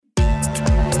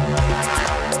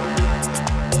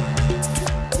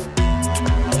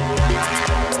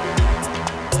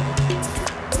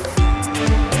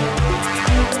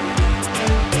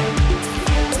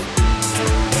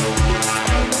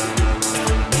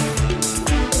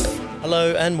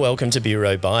Hello and welcome to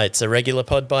Bureau Bites, a regular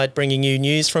pod bite bringing you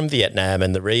news from Vietnam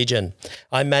and the region.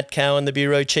 I'm Matt Cowan, the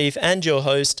Bureau Chief and your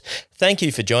host. Thank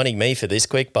you for joining me for this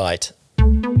quick bite.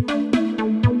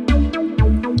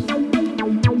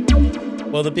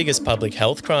 Well, the biggest public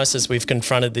health crisis we've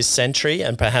confronted this century,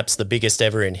 and perhaps the biggest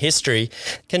ever in history,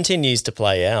 continues to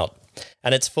play out.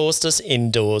 And it's forced us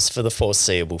indoors for the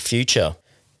foreseeable future.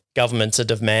 Governments are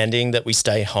demanding that we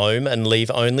stay home and leave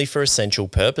only for essential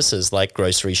purposes like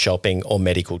grocery shopping or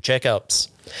medical checkups.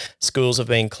 Schools have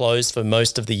been closed for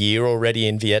most of the year already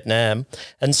in Vietnam,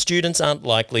 and students aren't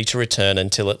likely to return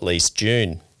until at least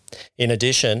June. In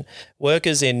addition,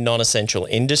 workers in non-essential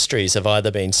industries have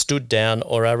either been stood down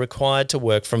or are required to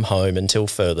work from home until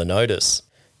further notice.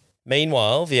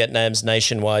 Meanwhile, Vietnam's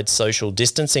nationwide social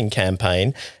distancing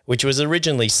campaign, which was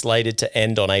originally slated to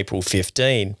end on April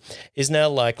 15, is now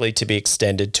likely to be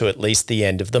extended to at least the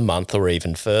end of the month or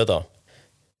even further.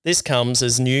 This comes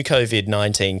as new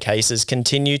COVID-19 cases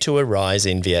continue to arise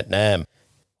in Vietnam.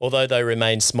 Although they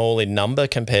remain small in number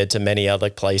compared to many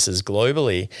other places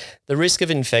globally, the risk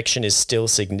of infection is still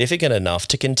significant enough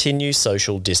to continue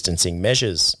social distancing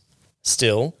measures.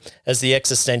 Still, as the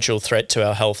existential threat to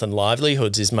our health and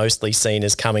livelihoods is mostly seen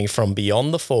as coming from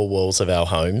beyond the four walls of our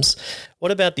homes, what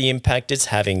about the impact it's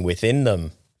having within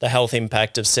them? The health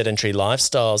impact of sedentary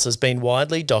lifestyles has been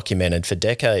widely documented for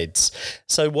decades.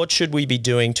 So what should we be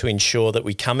doing to ensure that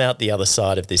we come out the other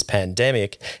side of this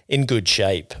pandemic in good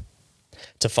shape?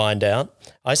 To find out,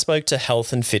 I spoke to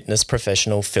health and fitness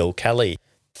professional Phil Kelly,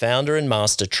 founder and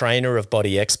master trainer of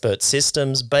Body Expert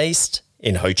Systems based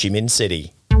in Ho Chi Minh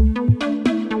City.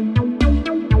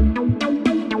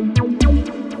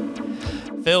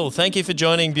 Phil, thank you for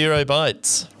joining Bureau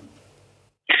Bites.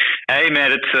 Hey,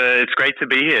 Matt, it's great to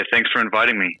be here. Thanks for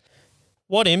inviting me.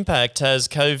 What impact has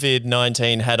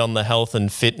COVID-19 had on the health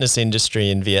and fitness industry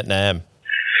in Vietnam?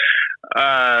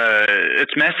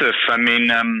 It's massive. I mean,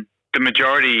 the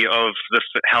majority of the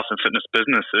health and fitness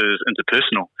business is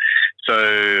interpersonal. So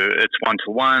it's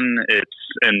one-to-one, it's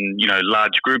in,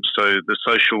 large groups. So the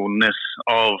socialness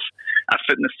of a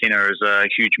fitness center is a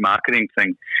huge marketing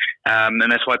thing.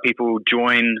 And that's why people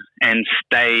join and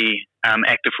stay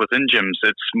active within gyms.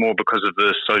 It's more because of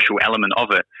the social element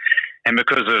of it. And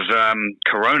because of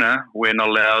Corona, we're not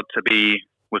allowed to be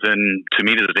within 2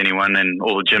 meters of anyone, and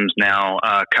all the gyms now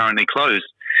are currently closed.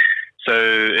 So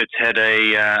it's had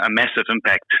a massive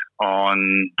impact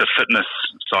on the fitness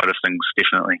side of things,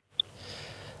 definitely.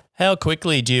 How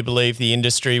quickly do you believe the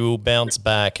industry will bounce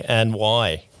back, and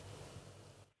why?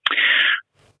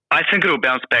 I think it'll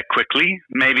bounce back quickly,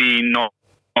 maybe not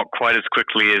quite as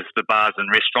quickly as the bars and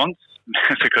restaurants,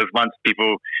 because once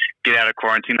people get out of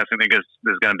quarantine, I think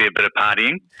there's going to be a bit of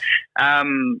partying.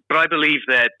 But I believe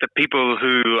that the people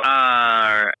who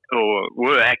are or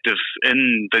were active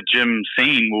in the gym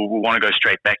scene will want to go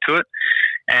straight back to it.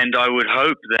 And I would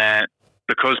hope that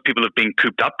because people have been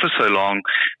cooped up for so long,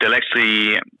 they'll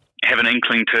actually have an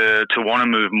inkling to want to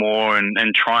move more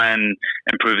and try and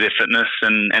improve their fitness.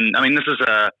 And I mean, this is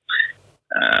a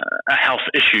health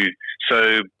issue.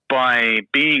 So by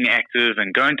being active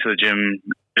and going to the gym,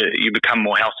 you become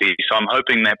more healthy. So I'm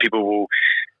hoping that people will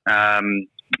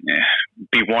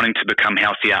be wanting to become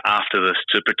healthier after this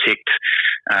to protect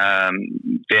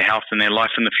their health and their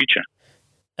life in the future.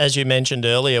 As you mentioned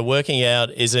earlier, working out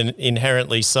is an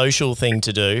inherently social thing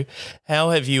to do.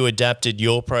 How have you adapted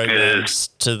your programs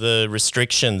to the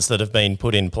restrictions that have been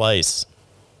put in place?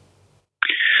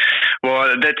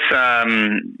 Well, that's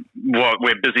what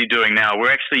we're busy doing now.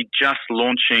 We're actually just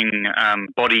launching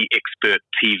Body Expert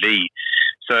TV.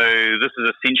 So this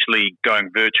is essentially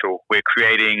going virtual. We're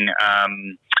creating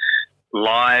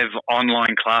live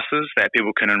online classes that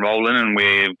people can enroll in, and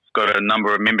we've got a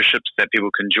number of memberships that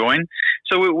people can join.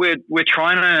 So we're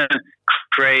trying to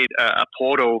create a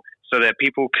portal so that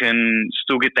people can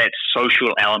still get that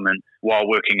social element while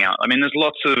working out. I mean, there's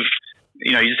lots of,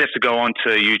 you just have to go onto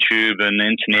YouTube and the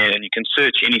internet and you can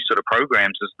search any sort of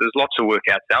programs. There's lots of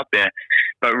workouts out there,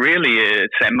 but really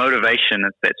it's that motivation,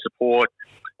 it's that support,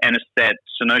 and it's that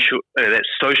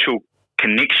social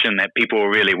connection that people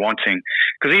are really wanting.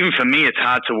 Because even for me, it's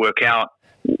hard to work out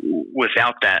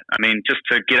without that. I mean, just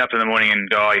to get up in the morning and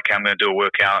go, okay, I'm going to do a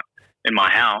workout in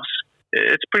my house,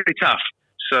 it's pretty tough.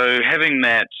 So having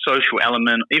that social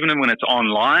element, even when it's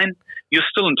online, you're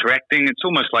still interacting. It's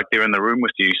almost like they're in the room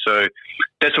with you. So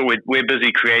that's what we're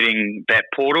busy creating, that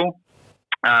portal.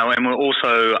 And we're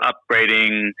also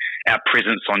upgrading our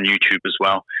presence on YouTube as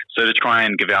well. So to try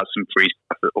and give out some free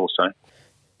stuff also.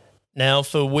 Now,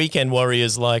 for weekend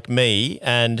warriors like me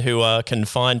and who are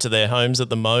confined to their homes at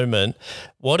the moment,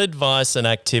 what advice and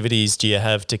activities do you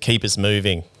have to keep us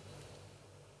moving?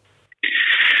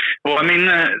 Well, I mean,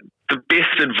 the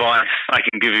best advice I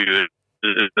can give you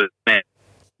is that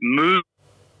move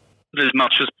as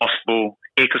much as possible,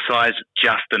 exercise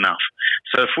just enough.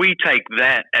 So if we take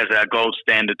that as our gold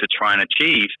standard to try and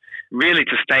achieve, really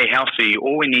to stay healthy,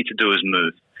 all we need to do is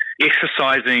move.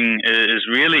 Exercising is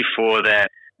really for that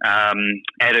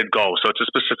added goal. So it's a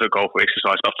specific goal for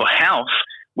exercise. But for health,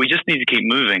 we just need to keep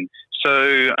moving.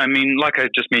 So, I mean, like I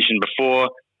just mentioned before,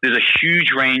 there's a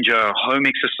huge range of home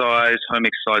exercise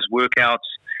workouts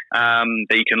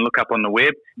that you can look up on the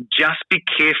web. Just be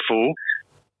careful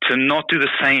to not do the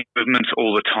same movements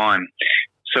all the time.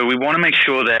 So we want to make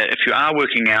sure that if you are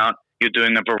working out, you're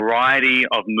doing a variety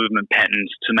of movement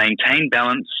patterns to maintain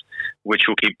balance, which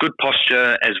will keep good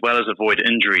posture as well as avoid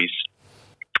injuries.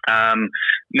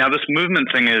 Now, this movement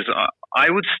thing is, I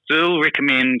would still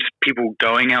recommend people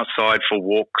going outside for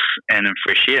walks and in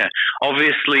fresh air.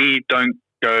 Obviously, don't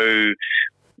go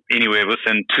anywhere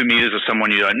within 2 meters of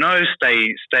someone you don't know.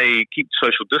 Keep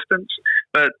social distance,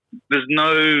 but there's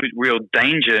no real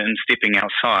danger in stepping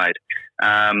outside.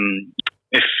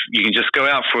 If you can just go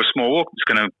out for a small walk, it's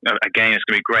going to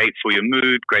be great for your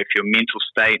mood, great for your mental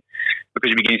state, because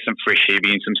you're getting some fresh air,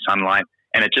 getting some sunlight,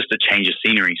 and it's just a change of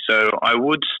scenery. So I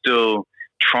would still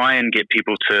try and get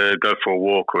people to go for a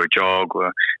walk or a jog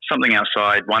or something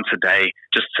outside once a day,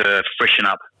 just to freshen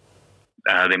up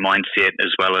their mindset,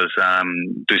 as well as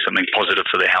do something positive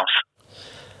for their health.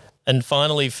 And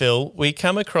finally, Phil, we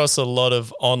come across a lot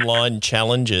of online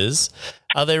challenges.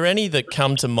 Are there any that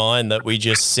come to mind that we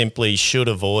just simply should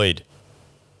avoid?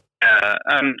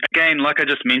 Again, like I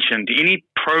just mentioned, any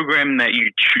program that you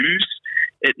choose,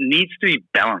 it needs to be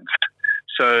balanced.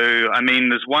 So, I mean,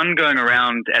 there's one going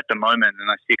around at the moment, and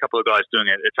I see a couple of guys doing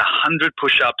it. It's 100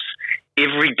 push-ups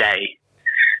every day.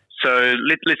 So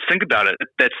let's think about it.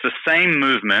 That's the same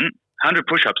movement. 100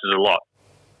 push-ups is a lot,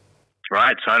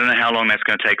 right? So I don't know how long that's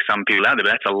going to take some people out there,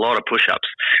 but that's a lot of push-ups.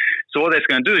 So what that's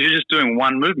going to do is you're just doing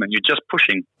one movement. You're just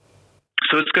pushing.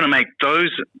 So it's going to make those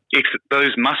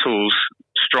muscles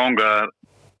stronger,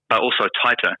 but also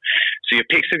tighter. So your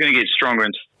pecs are going to get stronger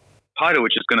and tighter,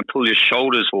 which is going to pull your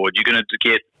shoulders forward. You're going to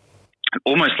get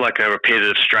almost like a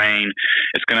repetitive strain.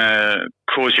 It's going to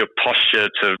cause your posture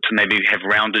to maybe have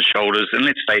rounded shoulders. And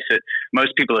let's face it,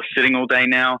 most people are sitting all day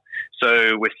now.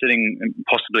 So we're sitting in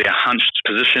possibly a hunched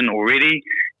position already.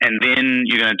 And then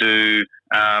you're going to do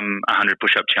 100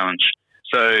 push-up challenge.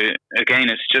 So again,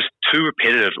 it's just too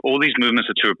repetitive. All these movements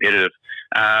are too repetitive.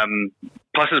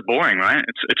 Plus it's boring, right?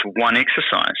 It's one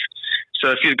exercise. So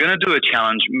if you're going to do a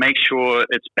challenge, make sure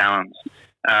it's balanced.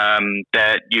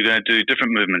 That you're going to do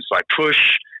different movements like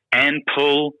push and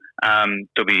pull.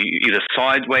 There'll be either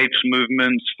sideways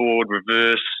movements, forward,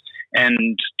 reverse,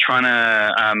 and trying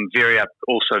to vary up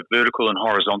also vertical and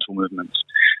horizontal movements.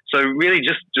 So really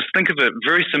just think of it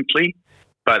very simply,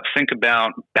 but think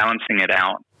about balancing it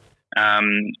out.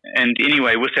 And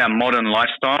anyway, with our modern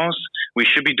lifestyles, we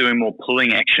should be doing more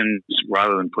pulling actions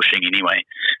rather than pushing anyway.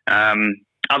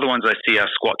 Other ones I see are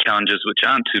squat challenges, which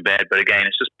aren't too bad, but again,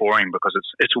 it's just boring because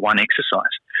it's one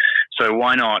exercise. So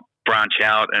why not branch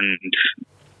out and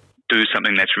do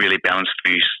something that's really balanced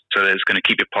for you, so that it's going to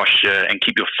keep your posture and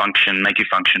keep your function, make you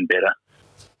function better.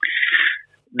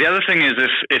 The other thing is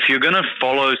if you're going to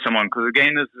follow someone, because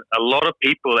again, there's a lot of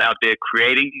people out there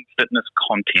creating fitness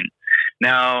content.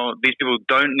 Now, these people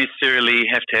don't necessarily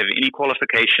have to have any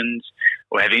qualifications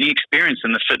or have any experience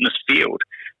in the fitness field,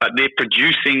 but they're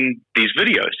producing these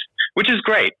videos, which is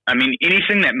great. I mean,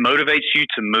 anything that motivates you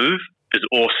to move is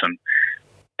awesome.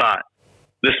 But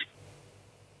this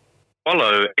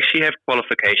follow actually have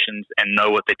qualifications and know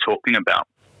what they're talking about.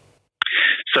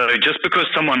 So just because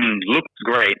someone looks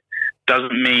great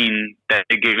doesn't mean that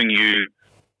they're giving you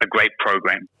a great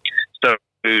program. So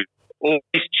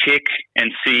always check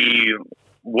and see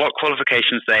what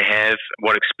qualifications they have,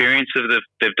 what experiences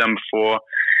they've done before,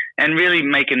 and really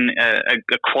making a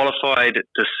qualified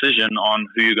decision on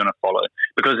who you're going to follow.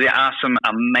 Because there are some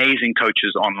amazing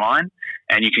coaches online,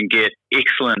 and you can get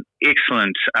excellent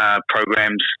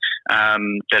programs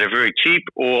that are very cheap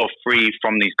or free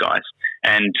from these guys.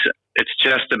 And it's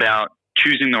just about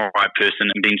choosing the right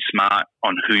person and being smart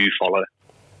on who you follow.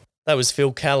 That was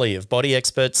Phil Kelly of Body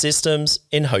Expert Systems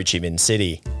in Ho Chi Minh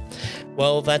City.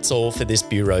 Well, that's all for this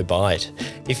Bureau Bite.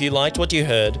 If you liked what you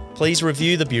heard, please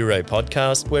review the Bureau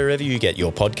podcast wherever you get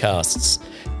your podcasts.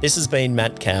 This has been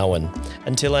Matt Cowan.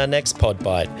 Until our next Pod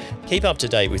Bite, keep up to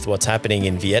date with what's happening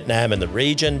in Vietnam and the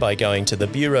region by going to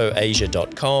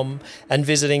thebureauasia.com and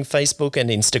visiting Facebook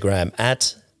and Instagram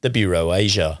at The Bureau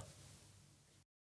Asia.